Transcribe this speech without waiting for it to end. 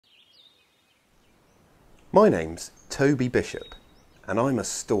My name's Toby Bishop, and I'm a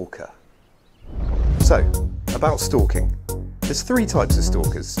stalker. So, about stalking. There's three types of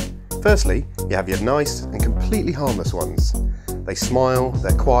stalkers. Firstly, you have your nice and completely harmless ones. They smile,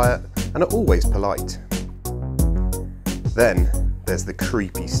 they're quiet, and are always polite. Then, there's the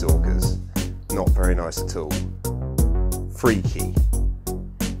creepy stalkers. Not very nice at all. Freaky.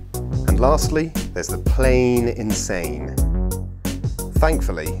 And lastly, there's the plain insane.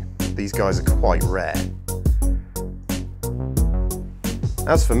 Thankfully, these guys are quite rare.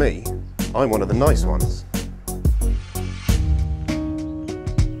 As for me, I'm one of the nice ones.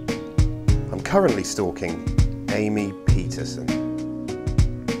 I'm currently stalking Amy Peterson.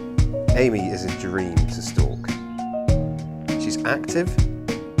 Amy is a dream to stalk. She's active,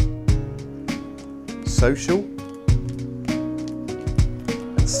 social,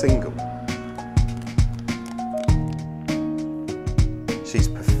 and single. She's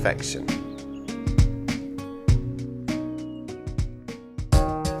perfection.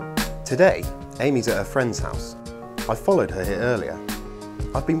 Today, Amy's at her friend's house. I followed her here earlier.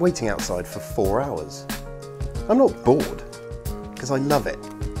 I've been waiting outside for 4 hours. I'm not bored, because I love it.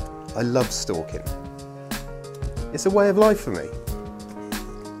 I love stalking. It's a way of life for me.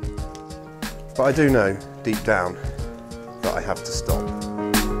 But I do know, deep down, that I have to stop.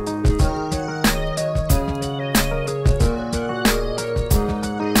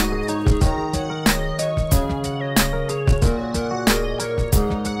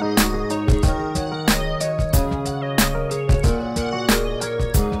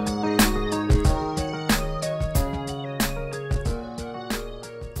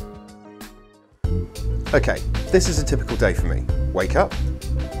 Okay, this is a typical day for me. Wake up,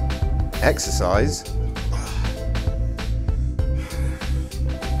 exercise,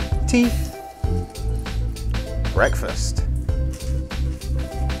 teeth, breakfast,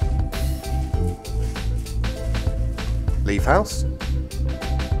 leave house,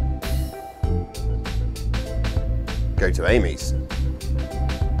 go to Amy's.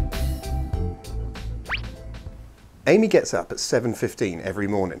 Amy gets up at 7:15 every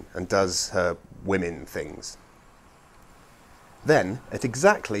morning and does her women things. Then, at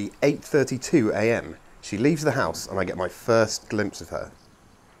exactly 8:32 AM, she leaves the house and I get my first glimpse of her.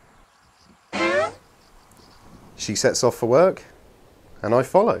 She sets off for work, and I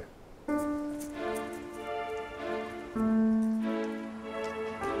follow.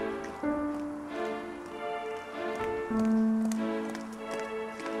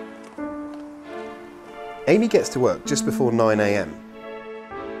 Amy gets to work just before 9 AM.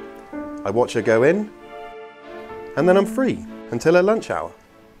 I watch her go in, and then I'm free until her lunch hour.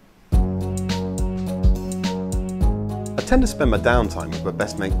 I tend to spend my downtime with my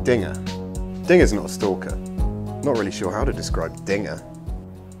best mate Dinger. Dinger's not a stalker. Not really sure how to describe Dinger.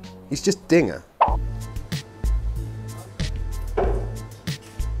 He's just Dinger.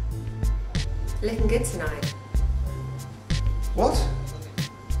 Looking good tonight. What?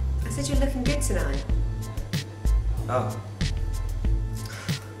 I said you're looking good tonight. Oh.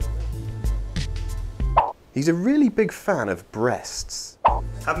 He's a really big fan of breasts.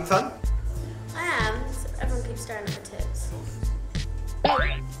 Having fun? I am. Everyone keeps staring at my tits.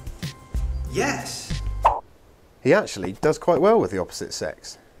 Yes. He actually does quite well with the opposite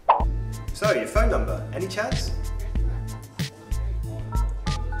sex. So, your phone number, any chance?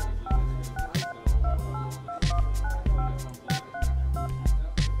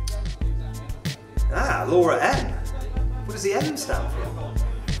 Ah, Laura M. What does the M stand for?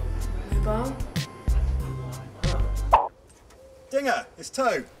 Mobile? Dinger, it's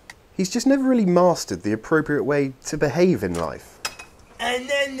Toad. He's just never really mastered the appropriate way to behave in life.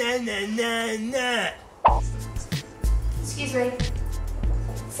 Excuse me.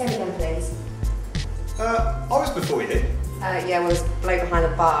 Say it again, please. I was before you did. Yeah, well, there's a bloke behind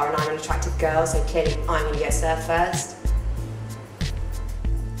the bar and I'm an attractive girl, so clearly I'm going to get served first.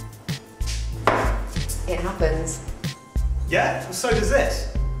 It happens. Yeah, well, so does this.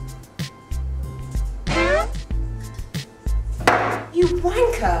 You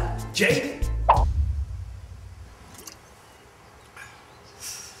wanker! Jake?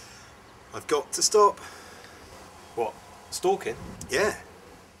 I've got to stop. What, stalking? Yeah.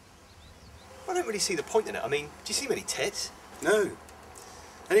 I don't really see the point in it. I mean, do you see many tits? No.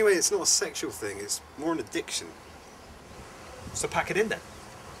 Anyway, it's not a sexual thing, it's more an addiction. So pack it in then.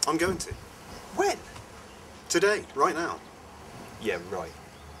 I'm going to. When? Today, right now. Yeah, right.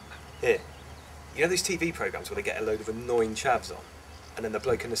 Here. You know those TV programmes where they get a load of annoying chavs on? And then the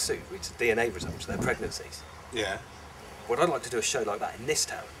bloke in the suit reads the DNA results of their pregnancies? Yeah. Well, I'd like to do a show like that in this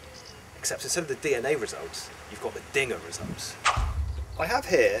town. Except instead of the DNA results, you've got the dinger results. I have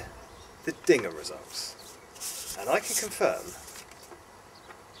here the dinger results. And I can confirm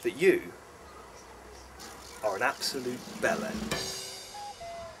that you are an absolute bellend.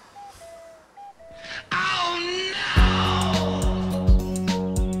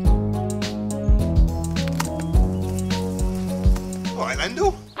 Alright,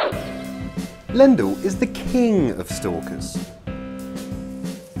 Lendl? Lendl is the king of stalkers.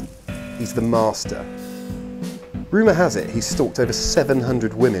 He's the master. Rumour has it he's stalked over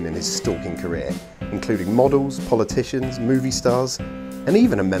 700 women in his stalking career, including models, politicians, movie stars, and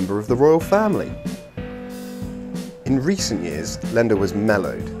even a member of the royal family. In recent years, Lendl was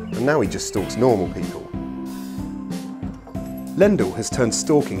mellowed, and now he just stalks normal people. Lendl has turned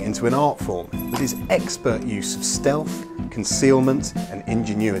stalking into an art form with his expert use of stealth, concealment, and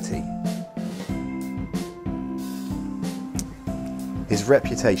ingenuity. His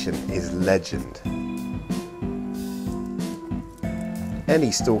reputation is legend.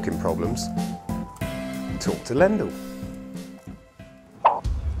 Any stalking problems, talk to Lendl.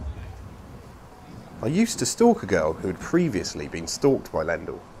 I used to stalk a girl who had previously been stalked by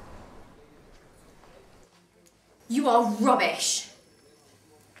Lendl. You are rubbish.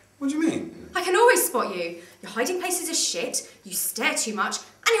 What do you mean? I can always spot you. Your hiding places are shit, you stare too much,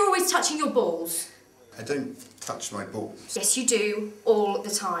 and you're always touching your balls. I don't touch my balls. Yes, you do, all the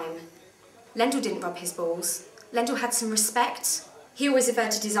time. Lendl didn't rub his balls. Lendl had some respect. He always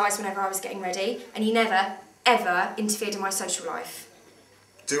averted his eyes whenever I was getting ready, and he never, ever interfered in my social life.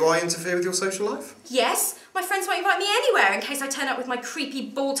 Do I interfere with your social life? Yes, my friends won't invite me anywhere in case I turn up with my creepy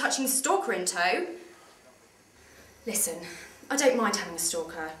ball-touching stalker in tow. Listen, I don't mind having a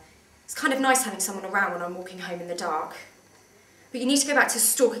stalker. It's kind of nice having someone around when I'm walking home in the dark. But you need to go back to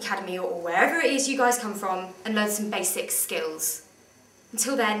Stalk Academy or wherever it is you guys come from and learn some basic skills.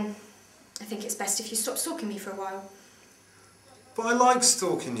 Until then, I think it's best if you stop stalking me for a while. But I like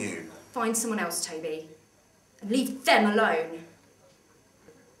stalking you. Find someone else, Toby. And leave them alone.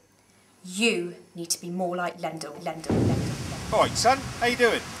 You need to be more like Lendl. Alright, son, how you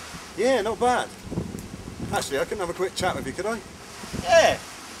doing? Yeah, not bad. Actually, I couldn't have a quick chat with you, could I? Yeah,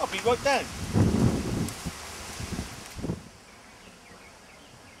 I'll be right down.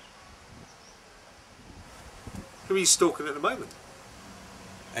 Who are you stalking at the moment?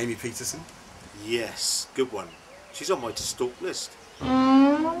 Amy Peterson. Yes, good one. She's on my to stalk list.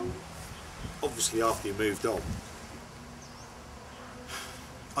 Obviously after you moved on.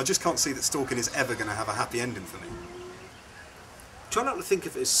 I just can't see that stalking is ever going to have a happy ending for me. Try not to think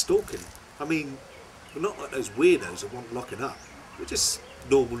of it as stalking. I mean, we're not like those weirdos that want locking up. We're just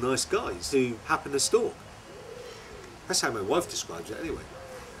normal, nice guys who happen to stalk. That's how my wife describes it anyway.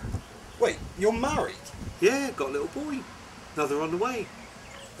 Wait, you're married? Yeah, got a little boy. Another on the way.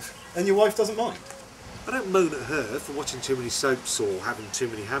 And your wife doesn't mind? I don't moan at her for watching too many soaps or having too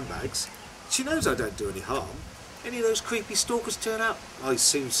many handbags. She knows I don't do any harm. Any of those creepy stalkers turn up, I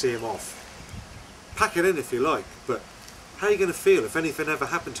soon see them off. Pack it in if you like, but how are you going to feel if anything ever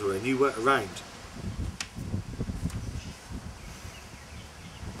happened to her and you weren't around?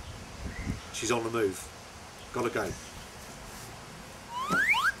 She's on the move. Gotta go.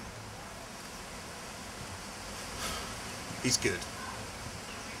 He's good.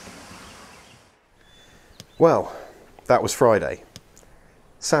 Well, that was Friday.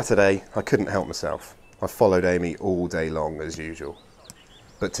 Saturday, I couldn't help myself. I followed Amy all day long as usual.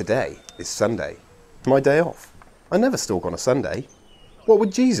 But today is Sunday, my day off. I never stalk on a Sunday. What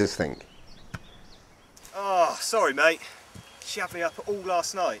would Jesus think? Oh, sorry, mate. She had me up all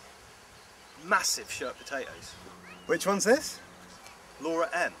last night. Massive shirt potatoes. Which one's this? Laura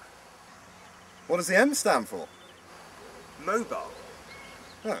M. What does the M stand for? Mobile.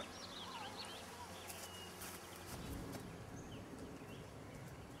 Oh.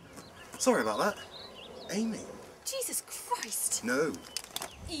 Sorry about that. Amy. Jesus Christ! No.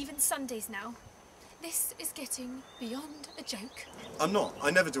 Even Sundays now. This is getting beyond a joke. I'm not.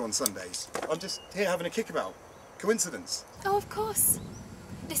 I never do on Sundays. I'm just here having a kickabout. Coincidence. Oh, of course.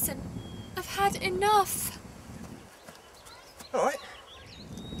 Listen, I've had enough. All right.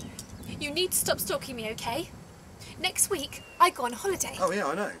 You need to stop stalking me, okay? Next week, I go on holiday. Oh, yeah,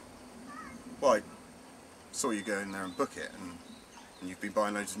 I know. Well, I saw you go in there and book it, and you've been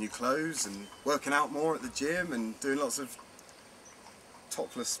buying loads of new clothes and working out more at the gym and doing lots of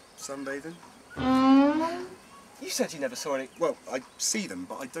topless sunbathing. You said you never saw any. Well, I see them,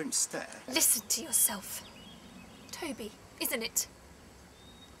 but I don't stare. Listen to yourself. Toby, isn't it?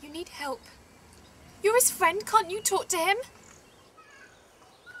 You need help. You're his friend, can't you talk to him?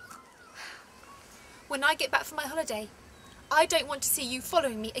 When I get back from my holiday, I don't want to see you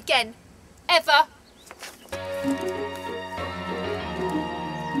following me again. Ever.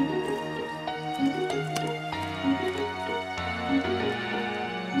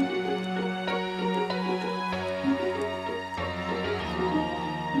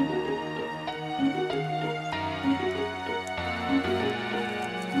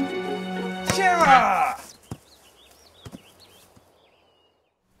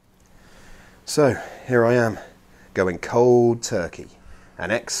 So, here I am, going cold turkey.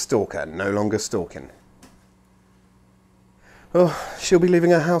 An ex-stalker no longer stalking. Oh, she'll be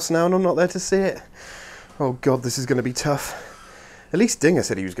leaving her house now and I'm not there to see it. Oh God, this is going to be tough. At least Dinger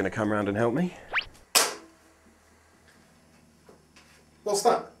said he was going to come round and help me. What's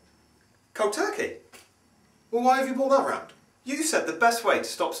that? Cold turkey. Well, why have you brought that round? You said the best way to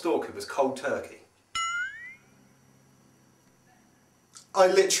stop stalking was cold turkey. I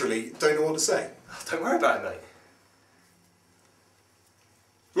literally don't know what to say. Oh, don't worry about it, mate.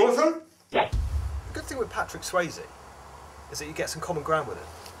 You want a phone? The good thing with Patrick Swayze is that you get some common ground with him.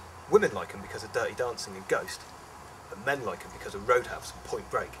 Women like him because of Dirty Dancing and Ghost, but men like him because of Roadhouse and Point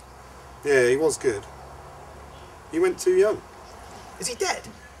Break. Yeah, he was good. He went too young. Is he dead?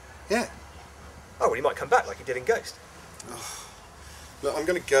 Yeah. Oh, well, he might come back like he did in Ghost. Look, I'm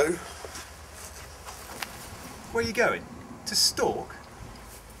going to go. Where are you going? To stalk?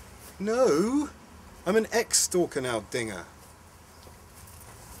 No. I'm an ex-stalker now, Dinger.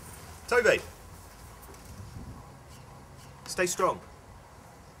 Toby! Stay strong.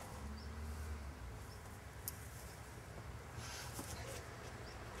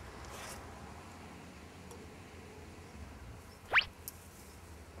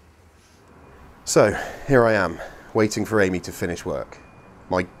 So, here I am, waiting for Amy to finish work.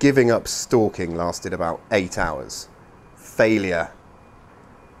 My giving up stalking lasted about 8 hours. Failure.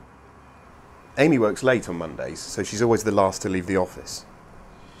 Amy works late on Mondays, so she's always the last to leave the office.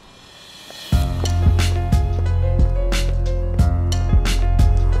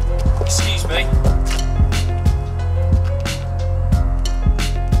 Excuse me.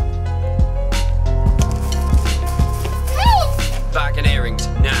 Bag and earrings,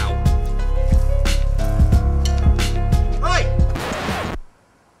 now. Hey!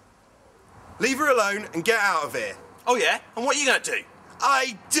 Leave her alone and get out of here. Oh yeah? And what are you gonna do?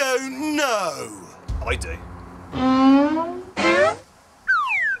 I don't know. I do.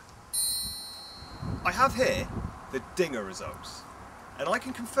 I have here the Dinger results, and I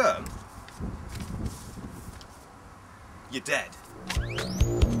can confirm you're dead.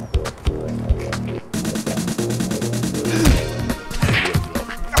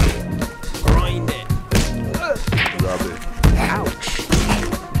 Grind it. Rub it. Ouch!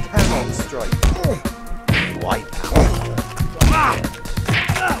 Cannot strike. Wipe out.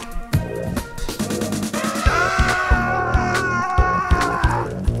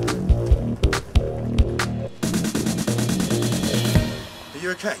 Are you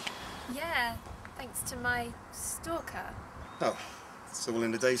okay? Yeah, thanks to my stalker. Oh, it's all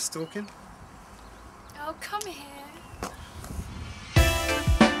in the day's stalking? Oh, come here.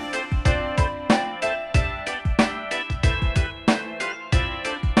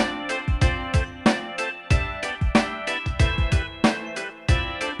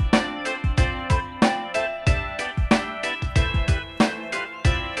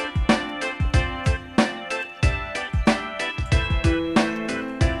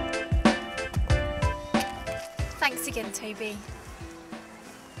 Thanks again, Toby.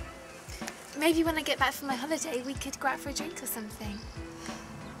 Maybe when I get back from my holiday, we could go out for a drink or something.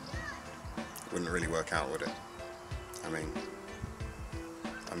 Wouldn't really work out, would it? I mean,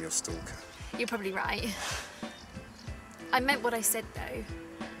 I'm your stalker. You're probably right. I meant what I said, though.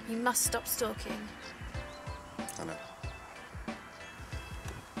 You must stop stalking. I know.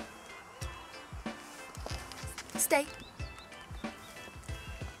 Stay.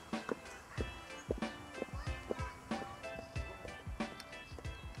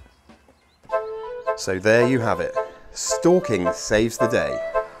 So there you have it. Stalking saves the day.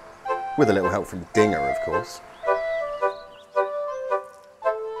 With a little help from Dinger, of course.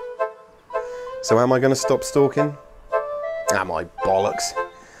 So am I going to stop stalking? Ah, my bollocks.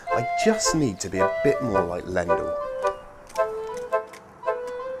 I just need to be a bit more like Lendl.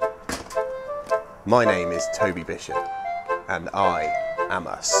 My name is Toby Bishop, and I am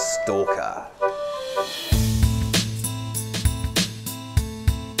a stalker.